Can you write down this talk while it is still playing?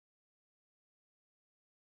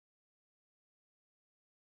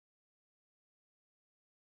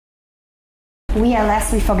We are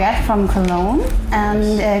Lest We Forget from Cologne,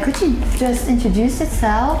 and could you just introduce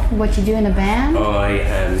yourself, what you do in the band? I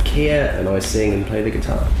am Kier and I sing and play the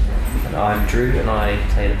guitar. And I'm Drew and I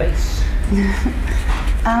play the bass.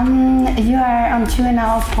 You are on tour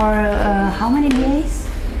now for how many days?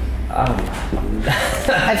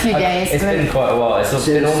 A few days. It's been quite a while. It's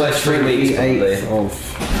been almost 3 weeks probably.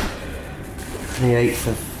 The 8th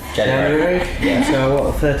of January. Yeah. So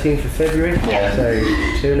what, the 13th of February? Yeah. So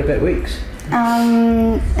 2 and a bit weeks.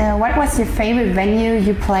 What was your favorite venue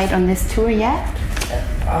you played on this tour yet?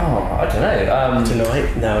 I don't know.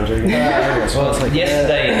 Tonight? No, I'm joking.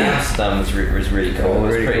 Yesterday in Amsterdam was really cool. It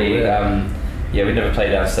was really pretty. cool, Yeah, we'd never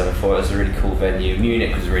played Amsterdam before. It was a really cool venue.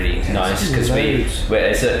 Munich was really nice because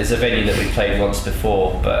it's a venue that we played once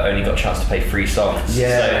before, but only got a chance to play 3 songs.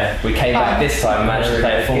 Yeah. So we came back this time, managed to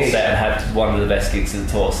play a full set, and had one of the best gigs of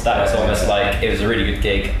the tour. So that was almost like it was a really good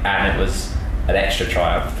gig, and it was an extra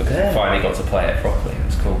triumph because we finally got to play it properly. It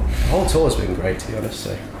was cool. The whole tour's been great, to be honest.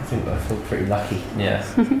 So I think I feel pretty lucky. Yeah,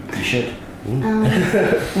 you should.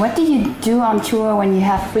 What do you do on tour when you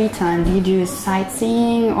have free time? Do you do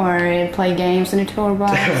sightseeing or play games in a tour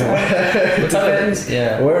bus? It depends.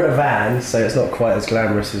 Yeah. We're in a van, so it's not quite as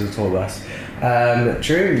glamorous as a tour bus.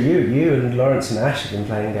 Drew, you and Lawrence and Ash have been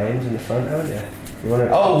playing games in the front, haven't you? You want to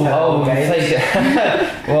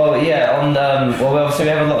well, yeah. Well, obviously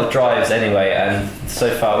we have a lot of drives anyway, and so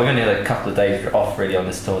far we've only had a couple of days off really on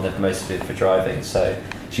this tour. They've most of it for driving, so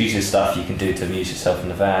it's usually stuff you can do to amuse yourself in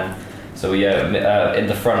the van. So in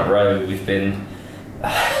the front row we've been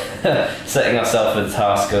setting ourselves for the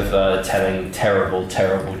task of telling terrible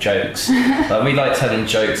jokes. We like telling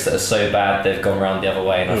jokes that are so bad they've gone round the other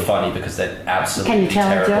way and are funny because they're absolutely terrible.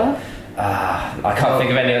 Can you tell a joke? I can't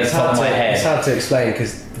think of any at the top of my head. It's hard to explain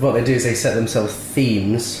because what they do is they set themselves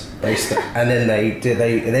themes, and then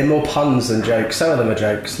they're more puns than jokes. Some of them are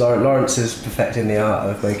jokes. Lawrence is perfecting the art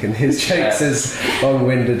of making his jokes as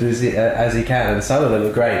long-winded as he can, and some of them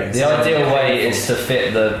are great. The ideal way is to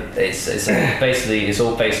fit basically it's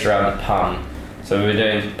all based around a pun. So we were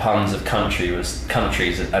doing puns of countries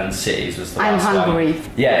and cities was the last one. I'm hungry.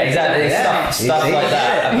 Yeah, exactly. Stuff like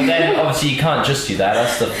that. But then obviously you can't just do that.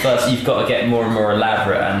 That's the first. You've got to get more and more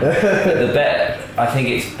elaborate. And I think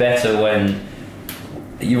it's better when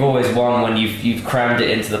you've always won when you've crammed it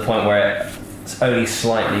into the point where it only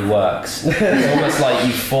slightly works. It's almost like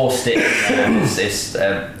you forced it.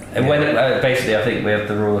 Basically, I think we have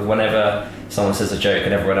the rule of whenever someone says a joke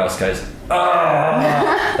and everyone else goes,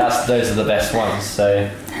 those are the best ones. So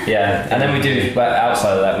yeah, and then we do. But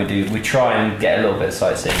outside of that, we try and get a little bit of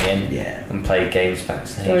sightseeing in, and play games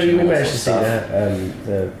backstage. We managed to see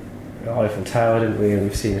the Eiffel Tower, didn't we? And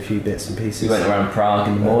we've seen a few bits and pieces. We went around Prague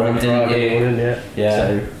in the morning, didn't you? Yeah.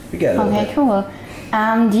 So we get a little bit. Cool.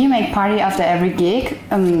 Do you make party after every gig?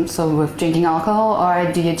 So with drinking alcohol, or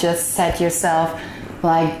do you just set yourself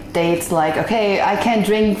like dates like, okay, I can't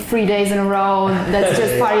drink 3 days in a row, let's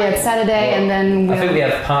just party at Saturday, and then I think we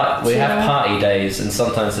have party days, and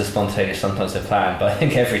sometimes they're spontaneous, sometimes they're planned, but I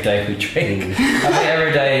think every day we drink. I think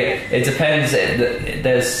every day, it depends,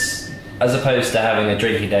 there's, as opposed to having a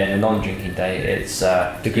drinking day and a non-drinking day, it's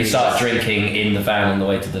you start drinking in the van on the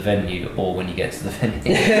way to the venue or when you get to the venue.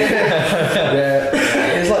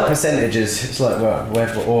 It's like percentages, it's like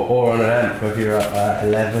or on an amp, whether you're at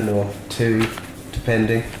 11 or 2,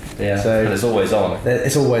 depending. Yeah, so but it's always on.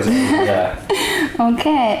 It's always on. Yeah.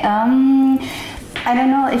 Okay. I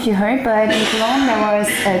don't know if you heard, but in Cologne there was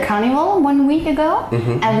a carnival 1 week ago,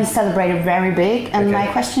 and we celebrated very big. And my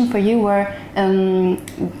question for you were,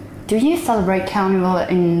 do you celebrate carnival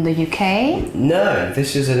in the UK? No,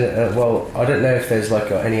 this is well, I don't know if there's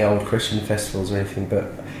like any old Christian festivals or anything,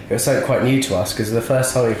 but it was something quite new to us because the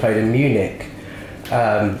first time we played in Munich,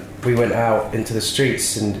 we went out into the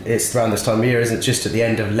streets, and it's around this time of year, isn't it? Just at the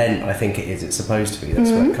end of Lent, I think it is. It's supposed to be.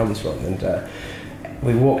 That's where it comes from. And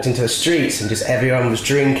we walked into the streets, and just everyone was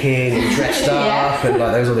drinking and dressed up, and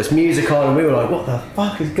like there was all this music on, and we were like, "What the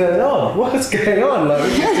fuck is going on? What's going on?" Like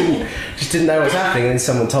we just didn't know what's happening. And then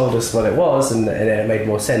someone told us what it was, and it made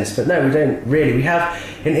more sense. But no, we don't really. We have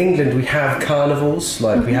in England, we have carnivals.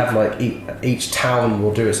 Like we have like each town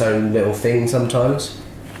will do its own little thing sometimes.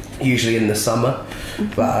 Usually in the summer,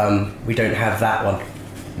 but we don't have that one.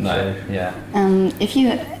 No, so. Yeah. If you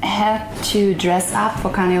had to dress up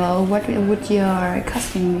for carnival, what would your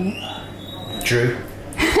costume be? Drew.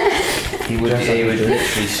 He would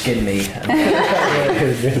literally skin me.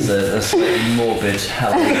 It's a slightly morbid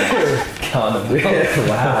carnival.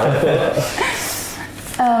 Wow.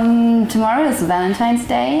 Tomorrow is Valentine's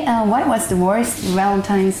Day. What was the worst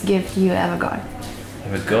Valentine's gift you ever got?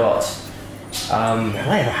 Ever got? I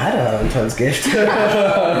never had a Valentine's gift. You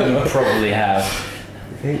probably have.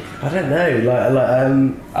 I don't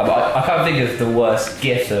know. I can't think of the worst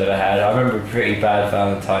gift I've ever had. I remember a pretty bad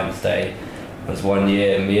Valentine's Day. It was one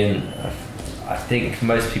year, I think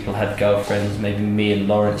most people had girlfriends. Maybe me and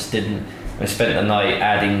Lawrence didn't. We spent the night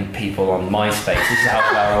adding people on MySpace. This is how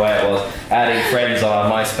far away it was. Adding friends on our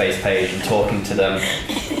MySpace page and talking to them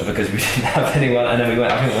because we didn't have anyone. And then we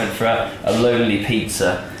went for a lonely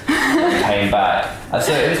pizza and came back. And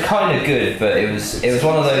so it was kind of good, but it was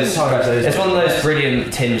one of those. It's one of those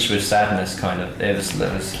brilliant tinged with sadness kind of. It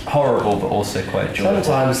was horrible, but also quite enjoyable.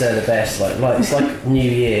 Sometimes they're the best. Like it's like New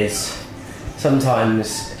Year's.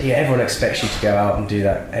 Sometimes, everyone expects you to go out and do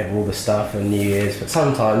all the stuff on New Year's, but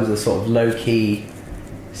sometimes the sort of low-key,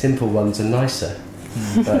 simple ones are nicer.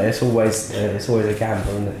 But it's always a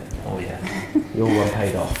gamble, isn't it? Oh yeah. Your one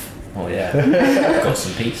paid off. Oh yeah. Got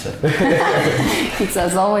some pizza. Pizza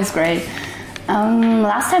is always great.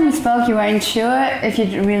 Last time we spoke, you weren't sure if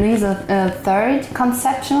you'd release a third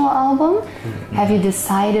conceptual album. Mm-hmm. Have you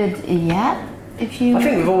decided yet? I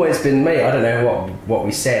think we've always been, I don't know what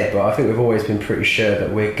we said, but I think we've always been pretty sure that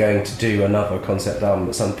we're going to do another concept album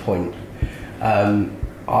at some point.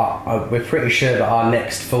 We're pretty sure that our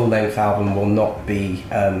next full-length album will not be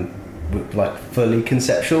fully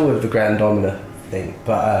conceptual with the Grand Domina thing,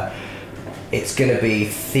 but it's going to be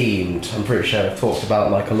themed. I'm pretty sure I've talked about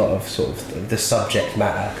a lot of sort of the subject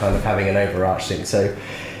matter kind of having an overarching. So.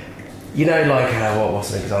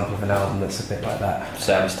 What's an example of an album that's a bit like that?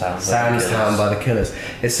 Sam's Town by the Killers.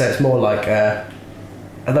 It's more like,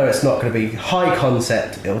 although it's not going to be high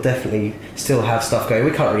concept, it'll definitely still have stuff going.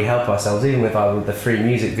 We can't really help ourselves, even with the 3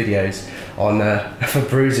 music videos on for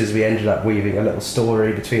Bruises. We ended up weaving a little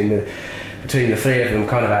story between the 3 of them,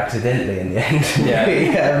 kind of accidentally in the end.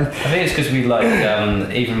 Yeah, I think it's because we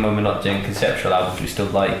even when we're not doing conceptual albums, we still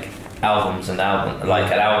like albums and an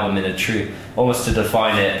album in a true, almost to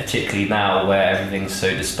define it, particularly now where everything's so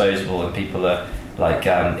disposable and people are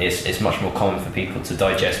it's much more common for people to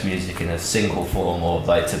digest music in a single form or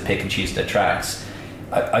to pick and choose their tracks.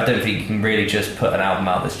 I don't think you can really just put an album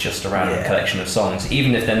out that's just around a collection of songs.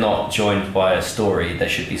 Even if they're not joined by a story, there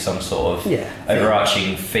should be some sort of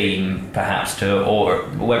overarching theme perhaps or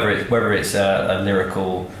whether it's a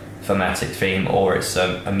lyrical thematic theme or it's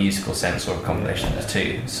a musical sense or a combination of the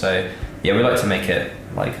two. So we like to make it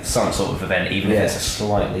like some sort of event, even if it's a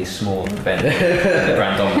slightly smaller event. The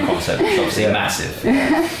Grand Domino concept is obviously massive.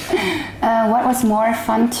 What was more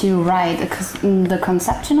fun to write, the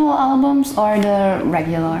conceptual albums or the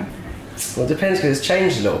regular? Well, it depends, because it's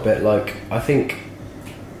changed a little bit. I think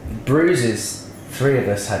Bruises, 3 of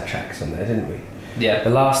us had tracks on there, didn't we? Yeah. The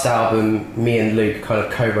last album, me and Luke kind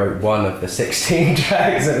of co-wrote one of the 16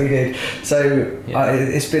 tracks that we did. So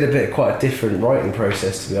it's been quite a different writing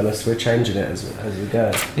process, to be honest. We're changing it as we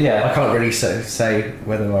go. Yeah. I can't really say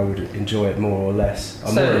whether I would enjoy it more or less.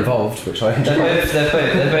 I'm more involved, which I enjoy.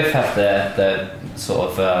 They both have their sort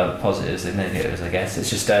of positives and negatives, I guess. It's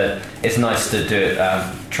just it's nice to do it,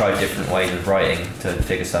 try different ways of writing to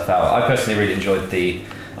figure stuff out. I personally really enjoyed the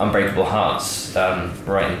Unbreakable Hearts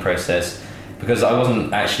writing process, because I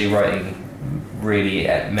wasn't actually writing really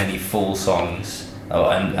many full songs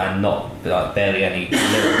and not barely any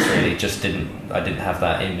lyrics really. I didn't have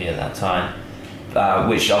that in me at that time,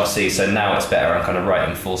 which obviously, so now it's better. I'm kind of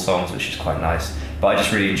writing full songs, which is quite nice. But I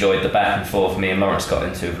just really enjoyed the back and forth me and Lawrence got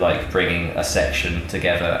into bringing a section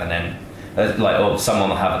together, and then or someone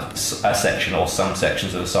will have a section or some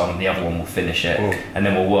sections of a song and the other one will finish it. Ooh. And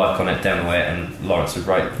then we'll work on it, demo it, and Lawrence would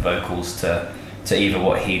write the vocals to either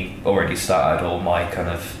what he already started or my kind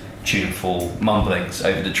of tuneful mumblings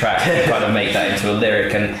over the track to kind of make that into a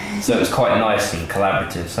lyric. And so it was quite nice and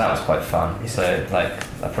collaborative, so that was quite fun. So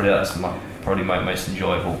that's probably my most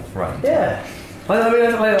enjoyable writing. Yeah.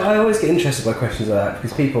 I always get interested by questions like that,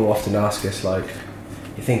 because people often ask us you're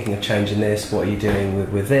thinking of changing this, what are you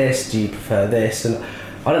doing with this, do you prefer this? And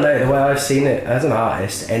I don't know, the way I've seen it as an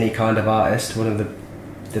artist, any kind of artist, one of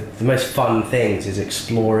the most fun things is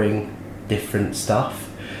exploring different stuff.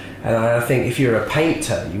 And I think if you're a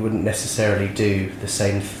painter, you wouldn't necessarily do the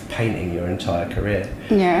same painting your entire career.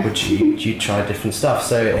 Yeah. You try different stuff.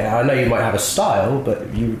 So I know you might have a style,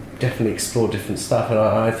 but you definitely explore different stuff. And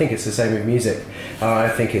I think it's the same with music. I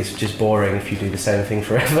think it's just boring if you do the same thing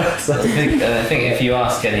forever. So. I think if you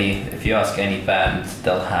ask any band,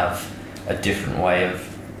 they'll have a different way of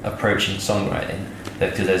approaching songwriting,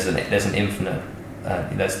 because there's an infinite.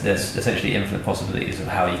 There's essentially infinite possibilities of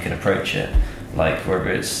how you can approach it, whether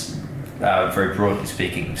it's very broadly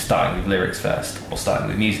speaking starting with lyrics first or starting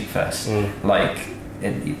with music first.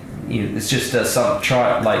 it's just even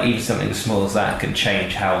something as small as that can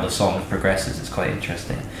change how the song progresses. It's quite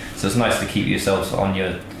interesting. So it's nice to keep yourselves on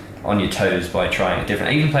your toes by trying it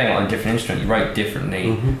different. Even playing it on a different instrument, you write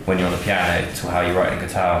differently when you're on the piano to how you write on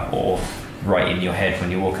guitar, or write in your head when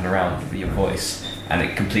you're walking around with your voice, and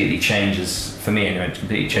it completely changes. For me, anyway, it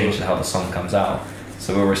completely changes how the song comes out.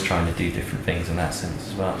 So we're always trying to do different things in that sense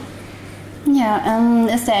as well. Yeah,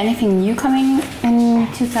 is there anything new coming in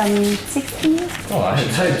 2016? Oh, I should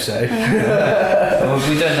hope so. Well,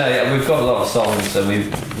 we don't know yet. We've got a lot of songs, so we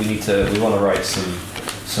want to write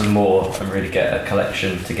some more and really get a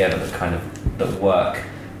collection together that work.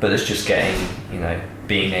 But it's just getting,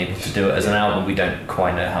 being able to do it as an album. We don't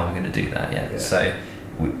quite know how we're going to do that yet. Yeah. So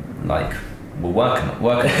we're working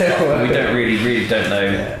on it. We don't really don't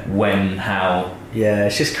know when, how. Yeah,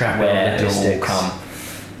 it's just crap. Where it will come.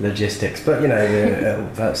 Logistics, but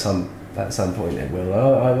at some point it will.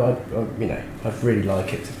 I'd really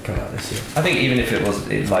like it to come out this year. I think even if it was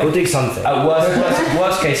we'll do something.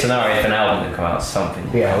 Worst case scenario, if an album can come out, something.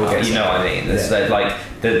 Yeah, we'll get you know what I mean. It's like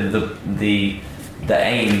the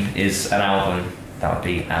aim is an album. That would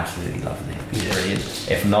be absolutely lovely. Brilliant.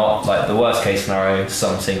 If not, the worst case scenario,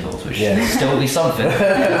 some singles, which should still be something.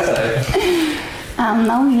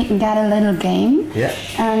 Now we got a little game. Yeah.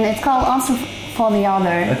 And it's called Answer for the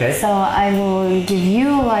Other. Okay. So I will give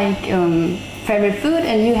you favorite food,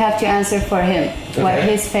 and you have to answer for him what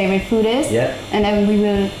his favorite food is. Yeah. And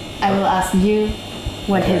then I will ask you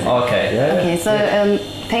what his. Okay. Yeah. Okay. So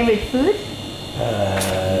favorite food.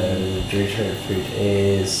 Drew's favorite food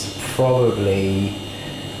is probably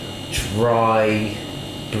dry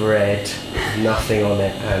bread, nothing on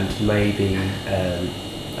it, and maybe a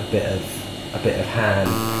bit of ham.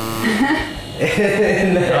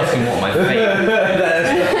 Asking what my favourite.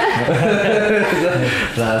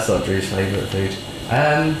 That's not Drew's favourite food.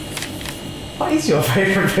 What is your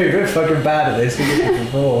favourite food? We're fucking bad at this. We did it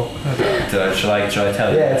before. Shall I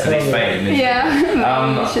tell you? Yeah, It's explain. Yeah.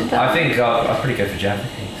 I think I'll probably go for Jaffa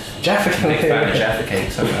cakes. Jaffa I'm a big fan of Jaffa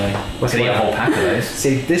cakes. I can eat a whole pack of those.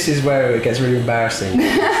 See, this is where it gets really embarrassing.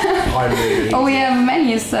 I'm really. Oh, we have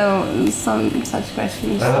many some such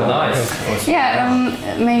questions. Oh, nice.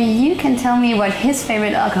 Yeah. Maybe you can tell me what his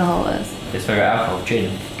favorite alcohol is. His favorite alcohol,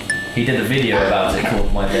 gin. He did a video about it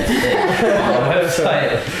called My Best Thing on our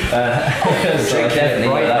website. So definitely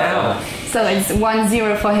right now. So it's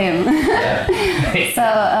 1-0 for him. Yeah. So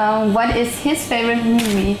what is his favorite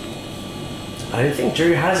movie? I don't think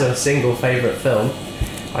Drew has a single favourite film.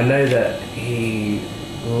 I know that he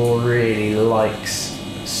really likes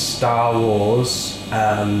Star Wars.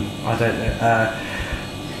 I don't know.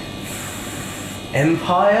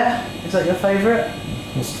 Empire? Is that your favourite?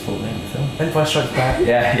 What's the full name of the film? Empire Strikes Back.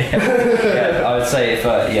 Yeah. I would say if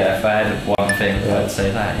I had one thing, I'd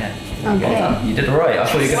say that. Yeah. Okay. Well done. You did it right. I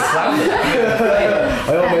thought you were going to slap it.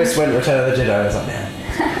 I almost went Return of the Jedi. I was like, nah.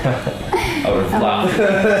 I would have laughed.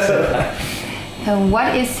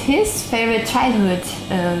 What is his favorite childhood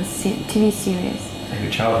TV series?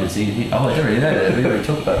 Favorite childhood TV? I don't really know that. We already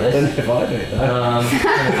talked about I don't know this. if I do that.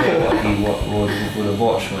 What he would have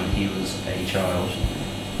watched when he was a child.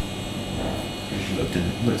 He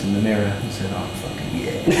looked in the mirror and said, "Oh, fucking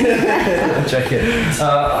yeah." Check it.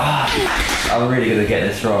 I'm really gonna get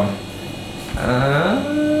this wrong.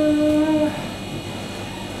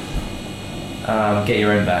 Get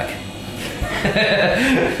your own back.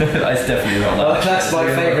 That's definitely not that. That's my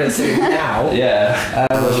favourite scene now. Yeah.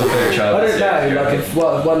 What's your favourite child? I don't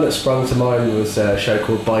know. One that sprung to mind was a show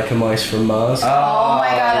called Biker Mice from Mars. Oh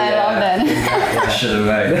my god, I love that. I should have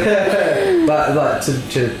known. But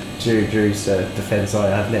to Drew's defence, I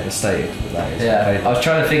have never stated that is Yeah, my favourite. I was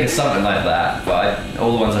trying to think of something like that, but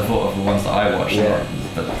all the ones I thought of were ones that I watched. Yeah.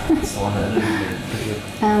 But that's the one that I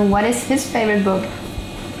didn't. What is his favorite book?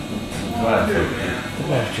 I don't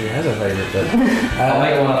know if Drew has a favourite book. I'll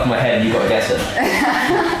make one up in my head and you've got to guess it.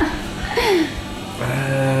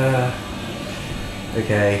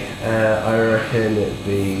 Okay, I reckon it'd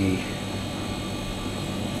be...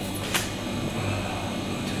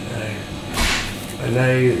 I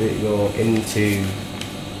know that you're into...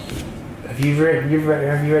 Have you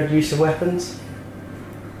read Use of Weapons?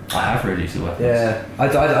 I have read Use of Weapons. Yeah,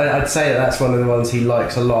 I'd say that's one of the ones he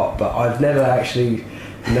likes a lot, but I've never actually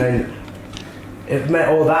known...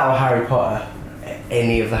 or Harry Potter.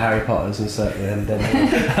 Any of the Harry Potters, and certainly them.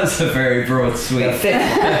 That's a very broad sweep. I'd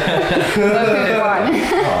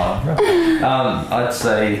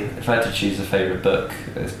say if I had to choose a favourite book,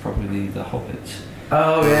 it's probably The Hobbit.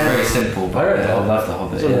 Oh yeah. Very simple, but I love The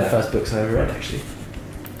Hobbit. It's one of the first books I ever read, actually.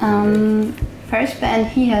 First band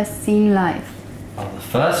he has seen live. Oh, the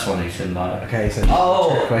first one he's seen live. Okay, so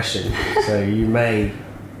trick question. So you may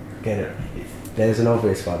again, there's an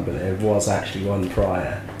obvious one, but there was actually one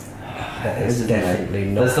prior. That is definitely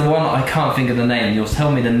not. There's the one I can't think of the name. You'll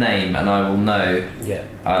tell me the name, and I will know. Yeah.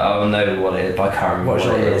 I will know what it is, but I can't remember What what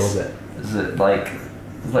genre it is. was it? Is it like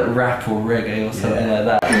rap or reggae or something like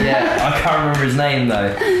that? Yeah, I can't remember his name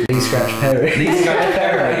though. Lee Scratch Perry. Lee Scratch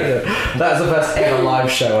Perry. That was the first ever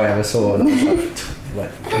live show I ever saw, and I was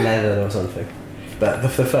like 11 or something. But the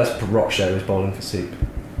first rock show was Bowling for Soup.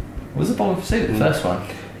 Was it Bowling for Soup the first one?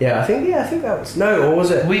 Yeah, I think that was or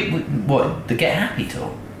was it? What the Get Happy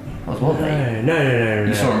tour? That was what they? No.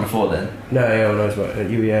 You saw him before then? No, yeah, when I was at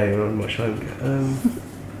UEA, when I was much younger.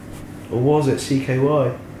 Or was it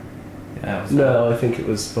CKY? Yeah, No, I think it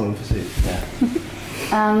was Bowling for Soup. Yeah.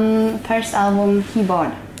 First album he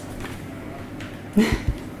bought.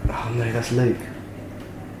 Oh no, that's Luke.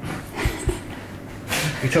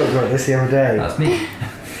 We talked about this the other day. That's me.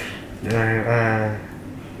 No,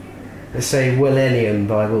 let's say Millennium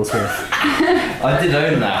by Will Smith. I did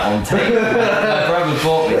own that on tape. My brother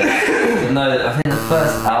bought me that. But no, I think the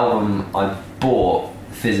first album I bought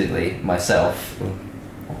physically myself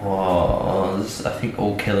was, I think,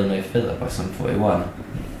 All Killer No Filler by Sum 41. I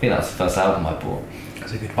think that's the first album I bought.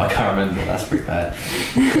 That's a good one. I can't remember, that's pretty bad.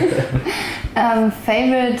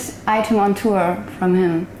 Favorite item on tour from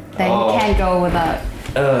him that you can't go without?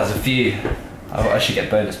 Oh, there's a few. I should get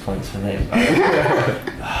bonus points for them.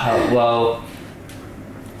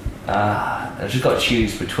 I've just got to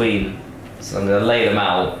choose between. So I'm going to lay them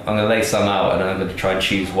out. I'm going to lay some out, and then I'm going to try and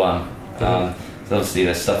choose one. So obviously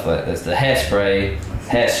there's stuff like there's the hairspray,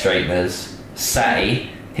 hair straighteners, Satty,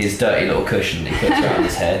 his dirty little cushion that he puts around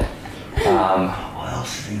his head. What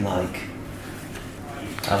else is he like?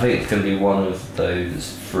 I think it's going to be one of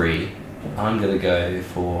those three. I'm going to go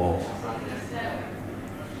for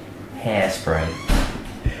hairspray.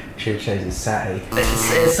 Should have chosen Satty.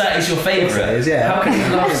 Satty's your favourite? Yeah. How can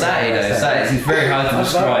you love Satty though? Satty's very hard to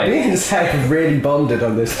describe. Me and Satty have really bonded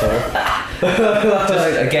on this tour.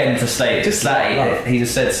 Just again to state, Satty, he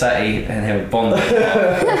just said Satty and him bonding.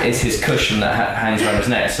 It's his cushion that hangs around his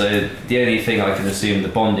neck, so the only thing I can assume the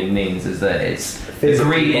bonding means is that it's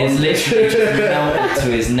literally just melted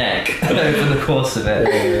to his neck over the course of it.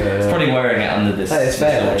 It's probably wearing it under this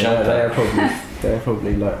little jumper. They're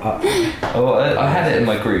probably like up. Oh, I had it in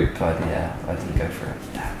my group, but yeah, I didn't go for it.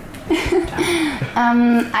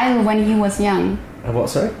 Damn. Idol when he was young. What,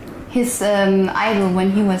 sorry? His idol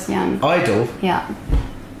when he was young. Idol? Yeah.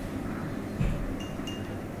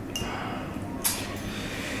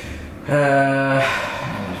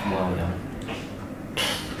 Well young.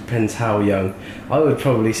 Depends how young. I would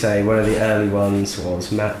probably say one of the early ones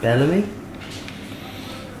was Matt Bellamy.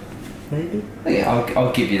 Maybe? Yeah,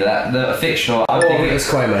 I'll give you that. The fictional. I think it was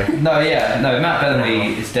Cuomo. No, Matt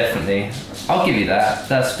Bellamy is definitely. I'll give you that.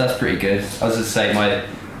 That's pretty good. I was just saying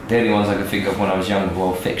the only ones I could think of when I was younger were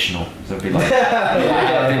all fictional. So it'd be like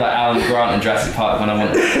I'd be like Alan Grant and Jurassic Park when I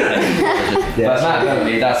wanted to play. But Matt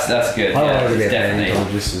Bellamy, that's good. I wanted to be a definitely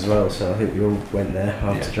paleontologist as well, so I think we all went there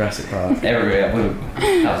after Jurassic Park. That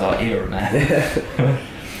was our era, man.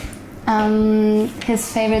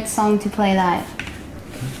 His favorite song to play live.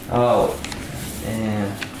 Oh,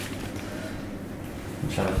 yeah. I'm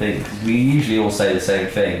trying to think. 'Cause we usually all say the same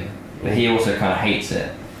thing, but he also kind of hates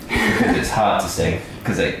it because it's hard to sing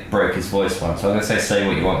because it broke his voice once. So I'm gonna say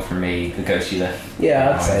 "What You Want From Me," The Ghost You Left.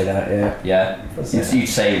 Yeah, I'd say that. Yeah. Yeah. You'd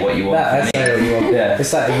say what you want. I'd from say me. what you want. Yeah.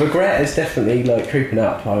 It's like Regret is definitely like creeping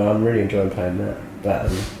up. I'm really enjoying playing that. But I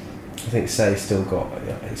think Say still got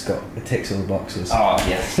it ticks all the boxes. Oh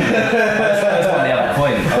yes. That's my other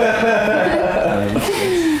point.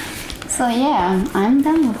 So yeah, I'm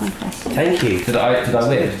done with my question. Thank you. Did I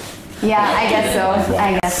win? Yeah, I guess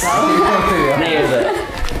so. Nailed it.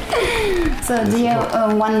 So do you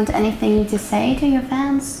want anything to say to your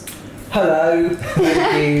fans? Hello.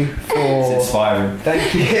 Thank you for. It's inspiring.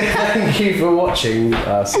 Thank you for watching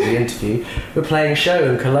us in the interview. We're playing a show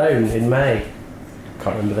in Cologne in May.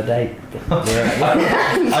 Can't remember the date. But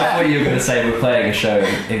I thought you were going to say we're playing a show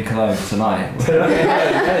in Cologne tonight. Tonight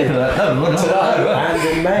and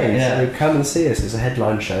in May. Yeah. So come and see us. It's a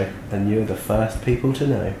headline show, and you're the first people to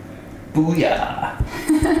know. Booyah!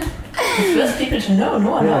 First people to know,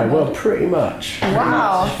 no, Yeah, well, pretty much.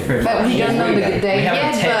 Wow. Pretty But we don't know the good We day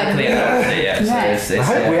haven't technically yet, announced it yet, so I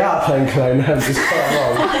hope we are playing Cologne. It's quite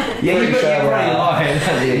long. Yeah, Pretty sure you're we already are. lying.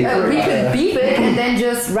 we could beep it and then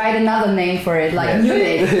just write another name for it, like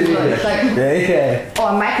Munich, like Yeah.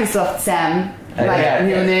 or Microsoft Sam, like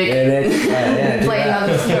Munich. Play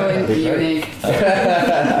another show in Munich.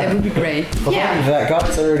 That would be great. Well, thank you for that,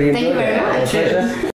 guys. I really Thank you enjoyed very it. much. Pleasure.